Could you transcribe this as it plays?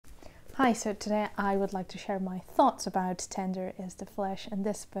Hi, so today I would like to share my thoughts about Tender is the Flesh, and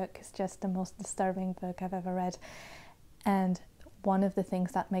this book is just the most disturbing book I've ever read. And one of the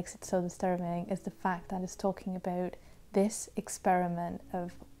things that makes it so disturbing is the fact that it's talking about this experiment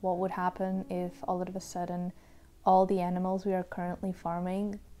of what would happen if all of a sudden all the animals we are currently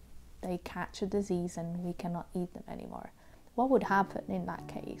farming, they catch a disease and we cannot eat them anymore. What would happen in that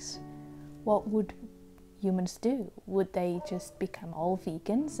case? What would humans do? Would they just become all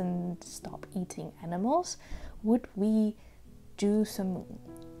vegans and stop eating animals? Would we do some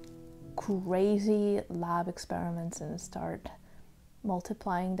crazy lab experiments and start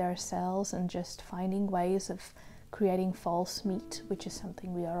multiplying their cells and just finding ways of creating false meat, which is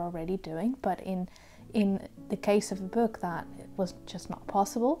something we are already doing, but in the case of a book that was just not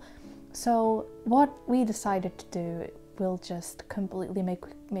possible. So what we decided to do will just completely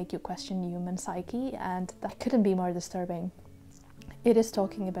make you question human psyche, and that couldn't be more disturbing. It is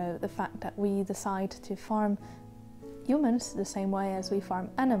talking about the fact that we decide to farm humans the same way as we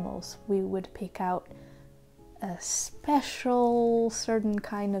farm animals. We would pick out a special certain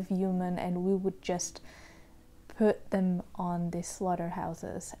kind of human and we would just put them on these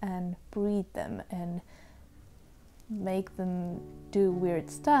slaughterhouses and breed them and make them do weird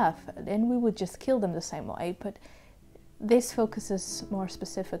stuff, and we would just kill them the same way. But this focuses more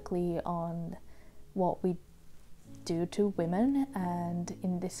specifically on what we do to women, and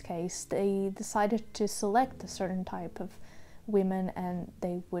in this case they decided to select a certain type of women, and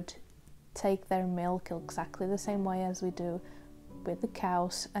they would take their milk exactly the same way as we do with the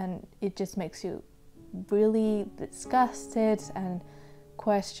cows, and it just makes you really disgusted and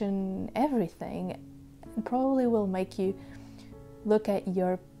question everything, and probably will make you look at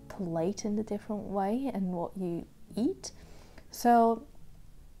your plate in a different way and what you eat. So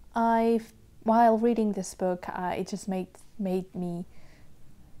while reading this book, it just made me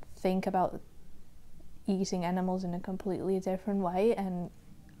think about eating animals in a completely different way, and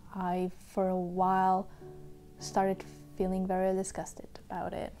I for a while started feeling very disgusted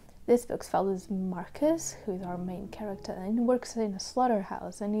about it. This book follows Marcus, who is our main character, and he works in a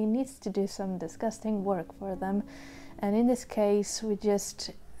slaughterhouse and he needs to do some disgusting work for them, and in this case we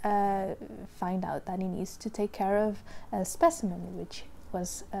just find out that he needs to take care of a specimen, which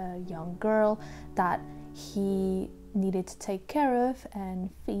was a young girl that he needed to take care of and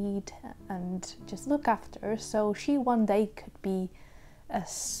feed and just look after, so she one day could be a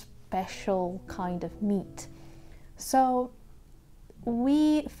special kind of meat. So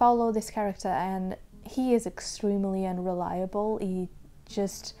we follow this character and he is extremely unreliable. He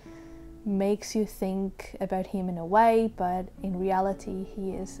just makes you think about him in a way, but in reality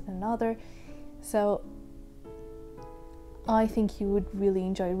he is another. So I think you would really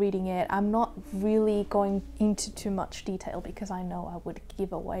enjoy reading it. I'm not really going into too much detail because I know I would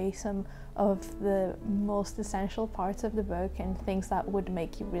give away some of the most essential parts of the book and things that would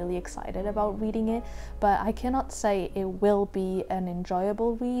make you really excited about reading it, but I cannot say it will be an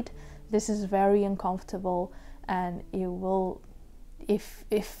enjoyable read. This is very uncomfortable, and it will, if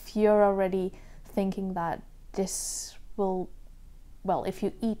you're already thinking that this will, well, if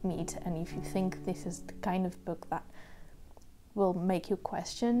you eat meat and if you think this is the kind of book that will make you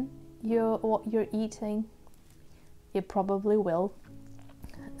question what you're eating, it probably will.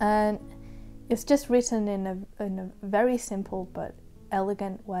 And it's just written in a very simple but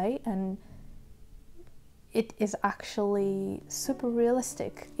elegant way, and it is actually super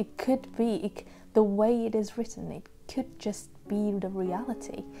realistic. It could be, the way it is written, it could just be the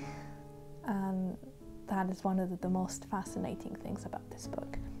reality. And that is one of the most fascinating things about this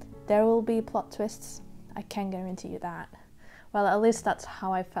book. There will be plot twists, I can guarantee you that. Well, at least that's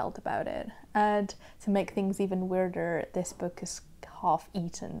how I felt about it. And to make things even weirder, this book is half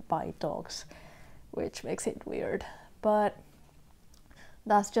eaten by dogs, which makes it weird. But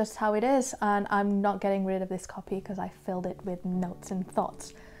that's just how it is, and I'm not getting rid of this copy because I filled it with notes and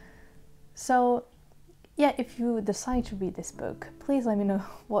thoughts. So yeah, if you decide to read this book, please let me know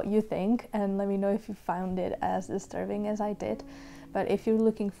what you think, and let me know if you found it as disturbing as I did. But if you're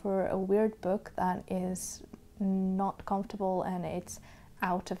looking for a weird book that is not comfortable and it's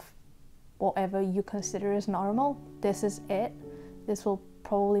out of whatever you consider as normal, this is it. This will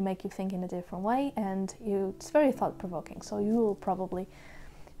probably make you think in a different way, and it's very thought-provoking, so you will probably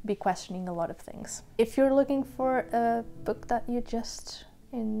be questioning a lot of things. If you're looking for a book that you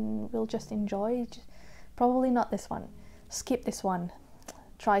will just enjoy, probably not this one. Skip this one,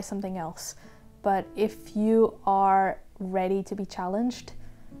 try something else. But if you are ready to be challenged,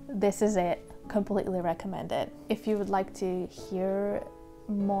 this is it. Completely recommend it. If you would like to hear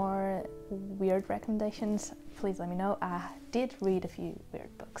more weird recommendations, please let me know. I did read a few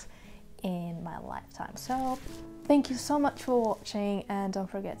weird books in my lifetime. So thank you so much for watching, and don't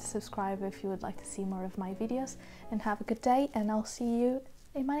forget to subscribe if you would like to see more of my videos, and have a good day, and I'll see you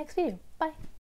in my next video. Bye!